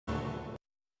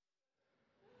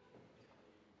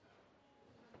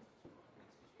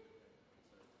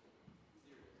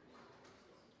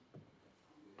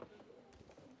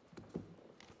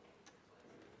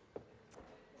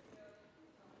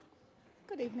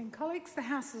Good evening, colleagues. The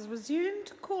House is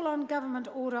resumed. Call on Government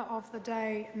Order of the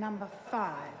Day number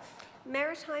 5.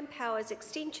 Maritime Powers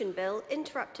Extension Bill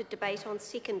interrupted debate on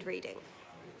second reading.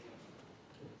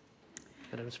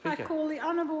 Madam Speaker. I call the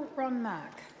Honourable Ron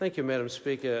Mark. Thank you, Madam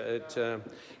Speaker. It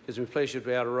gives me pleasure to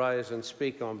be able to rise and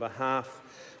speak on behalf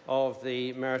of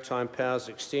the Maritime Powers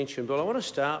Extension Bill. I want to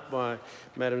start by,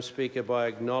 Madam Speaker, by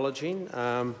acknowledging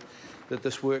that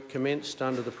this work commenced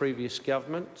under the previous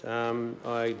government.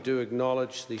 I do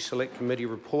acknowledge the Select Committee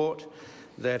report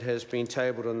that has been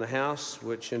tabled in the House,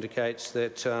 which indicates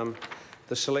that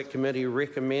the Select Committee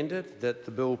recommended that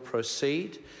the bill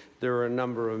proceed. There are a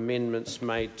number of amendments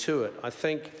made to it. I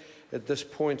think at this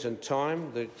point in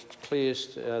time, it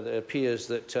appears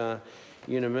that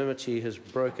unanimity has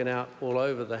broken out all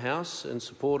over the House in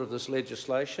support of this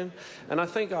legislation, and I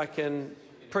think I can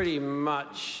pretty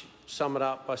much sum it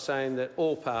up by saying that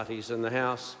all parties in the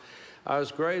House are as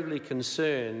gravely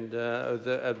concerned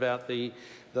about the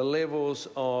levels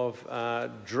of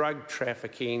drug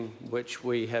trafficking which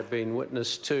we have been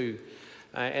witness to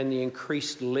and the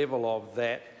increased level of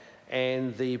that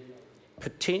and the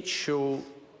potential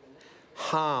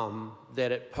harm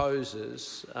that it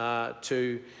poses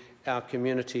to our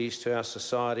communities, to our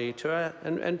society,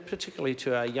 and particularly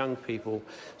to our young people.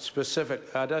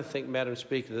 I don't think, Madam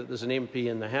Speaker, that there's an MP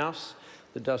in the House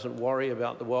that doesn't worry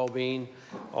about the well-being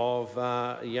of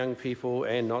young people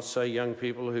and not so young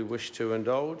people who wish to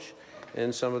indulge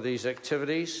in some of these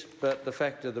activities. But the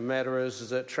fact of the matter is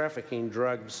that trafficking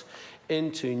drugs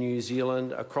into New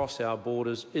Zealand across our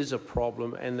borders is a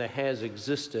problem, and there has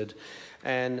existed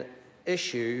an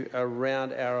issue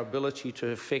around our ability to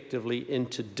effectively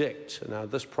interdict. Now,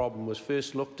 this problem was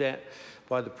first looked at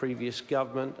by the previous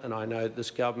government, and I know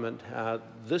this current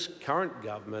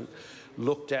government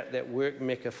looked at that work.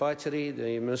 Meka Whaitiri,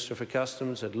 the Minister for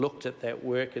Customs, had looked at that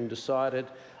work and decided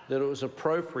that it was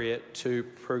appropriate to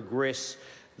progress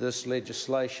this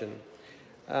legislation.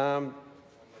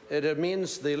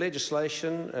 The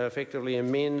legislation effectively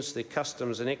amends the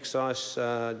Customs and Excise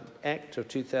Act of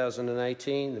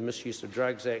 2018, the Misuse of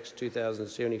Drugs Act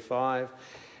 2075,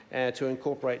 to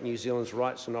incorporate New Zealand's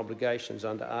rights and obligations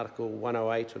under Article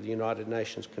 108 of the United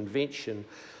Nations Convention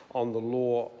on the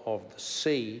Law of the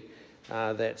Sea,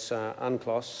 that's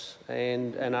UNCLOS,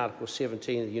 and Article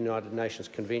 17 of the United Nations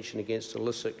Convention against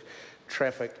illicit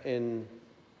traffic in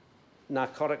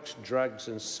narcotics, drugs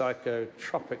and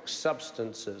psychotropic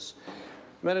substances.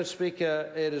 Madam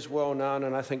Speaker, it is well known,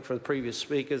 and I think for the previous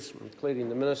speakers, including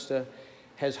the Minister,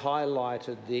 has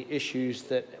highlighted the issues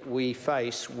that we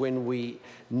face when we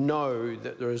know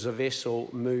that there is a vessel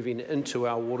moving into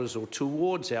our waters or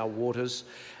towards our waters,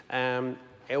 or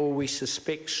we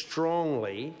suspect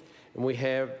strongly, and we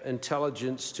have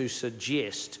intelligence to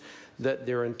suggest that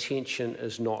their intention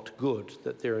is not good,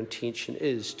 that their intention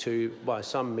is to, by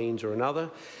some means or another.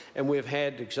 And we've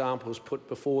had examples put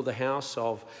before the House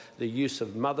of the use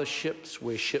of motherships,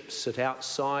 where ships sit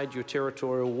outside your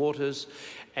territorial waters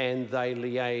and they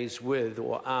liaise with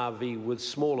or RV with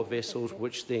smaller vessels,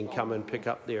 which then come and pick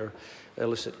up their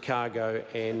illicit cargo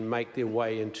and make their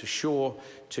way into shore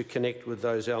to connect with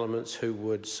those elements who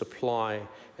would supply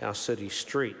our city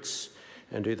streets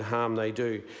and do the harm they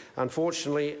do.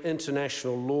 Unfortunately,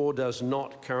 international law does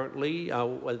not currently, our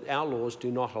laws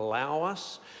do not allow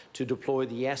us to deploy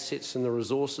the assets and the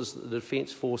resources that the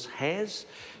Defence Force has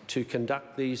to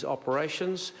conduct these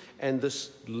operations, and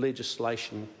this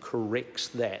legislation corrects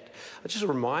that. I just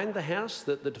remind the House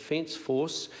that the Defence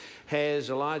Force has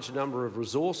a large number of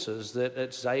resources that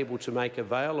it's able to make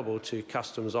available to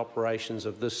customs operations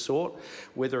of this sort,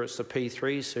 whether it's the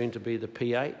P3, soon to be the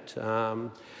P8,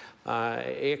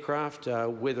 aircraft,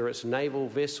 whether it's naval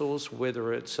vessels,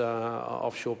 whether it's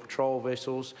offshore patrol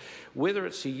vessels, whether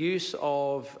it's the use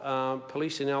of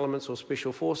policing elements or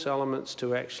special force elements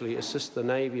to actually assist the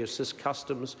Navy, assist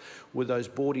customs with those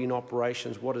boarding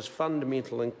operations. What is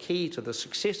fundamental and key to the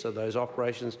success of those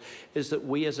operations is that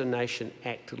we as a nation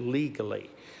act legally.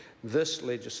 This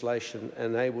legislation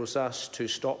enables us to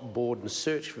stop, board and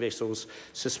search vessels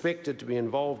suspected to be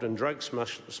involved in drug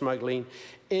smuggling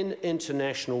in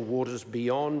international waters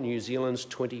beyond New Zealand's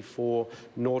 24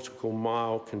 nautical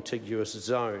mile contiguous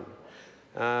zone.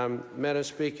 Madam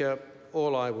Speaker,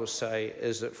 all I will say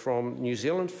is that from New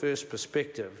Zealand First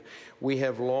perspective, we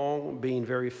have long been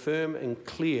very firm and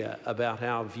clear about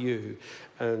our view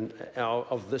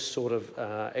of this sort of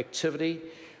activity.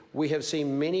 We have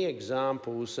seen many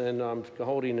examples, and I'm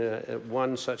holding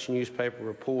one such newspaper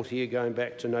report here going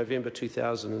back to November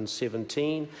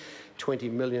 2017,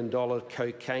 $20 million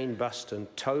cocaine bust in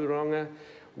Tauranga,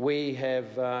 We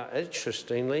have,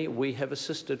 interestingly, we have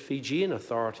assisted Fijian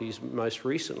authorities most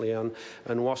recently on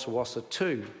Wassa Wassa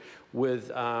too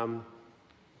with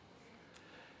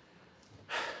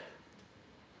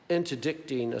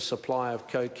interdicting a supply of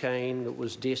cocaine that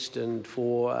was destined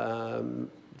for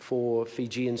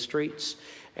Fijian streets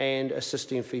and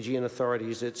assisting Fijian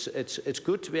authorities. It's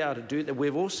good to be able to do that.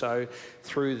 We've also,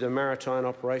 through the Maritime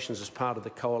operations as part of the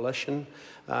coalition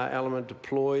element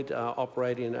deployed,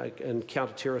 operating in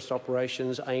counter-terrorist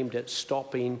operations aimed at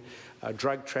stopping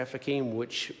drug trafficking,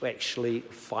 which actually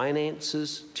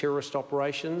finances terrorist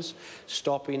operations,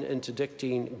 stopping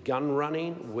interdicting gun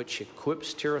running, which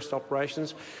equips terrorist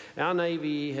operations. Our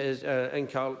Navy has, in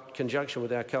conjunction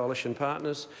with our coalition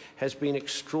partners, has been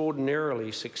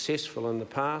extraordinarily successful in the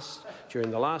past,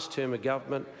 during the last term of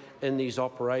government, in these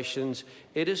operations.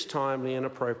 It is timely and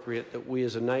appropriate that we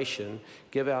as a nation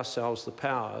give ourselves the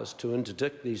powers to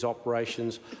interdict these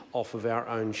operations off of our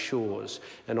own shores.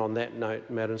 And on that note,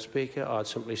 Madam Speaker, I'd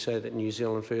simply say that New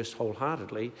Zealand First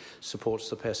wholeheartedly supports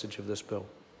the passage of this bill.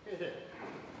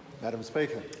 Madam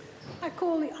Speaker. I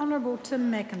call the Honourable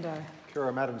Tim McIndoe. Kia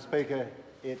ora, Madam Speaker.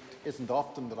 It isn't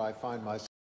often that I find myself